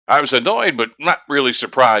I was annoyed but not really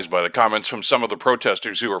surprised by the comments from some of the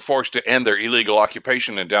protesters who were forced to end their illegal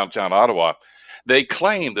occupation in downtown Ottawa. They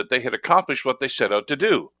claimed that they had accomplished what they set out to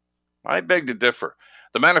do. I beg to differ.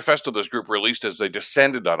 The manifesto this group released as they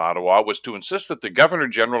descended on Ottawa was to insist that the Governor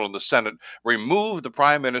General and the Senate remove the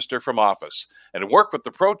Prime Minister from office and work with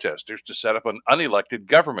the protesters to set up an unelected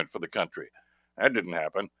government for the country. That didn't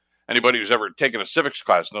happen. Anybody who's ever taken a civics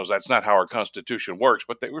class knows that's not how our Constitution works,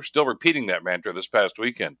 but they were still repeating that mantra this past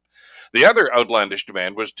weekend. The other outlandish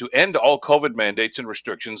demand was to end all COVID mandates and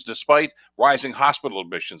restrictions despite rising hospital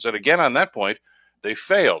admissions. And again, on that point, they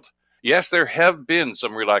failed. Yes, there have been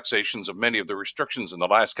some relaxations of many of the restrictions in the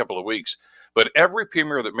last couple of weeks, but every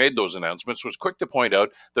premier that made those announcements was quick to point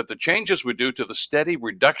out that the changes were due to the steady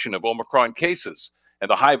reduction of Omicron cases and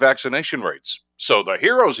the high vaccination rates. So the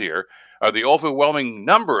heroes here are the overwhelming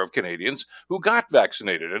number of Canadians who got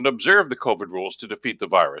vaccinated and observed the COVID rules to defeat the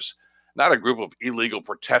virus, not a group of illegal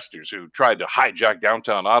protesters who tried to hijack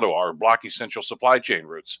downtown Ottawa or block essential supply chain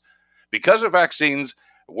routes. Because of vaccines,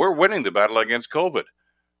 we're winning the battle against COVID.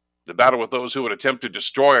 The battle with those who would attempt to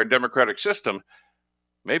destroy our democratic system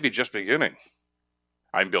may be just beginning.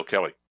 I'm Bill Kelly.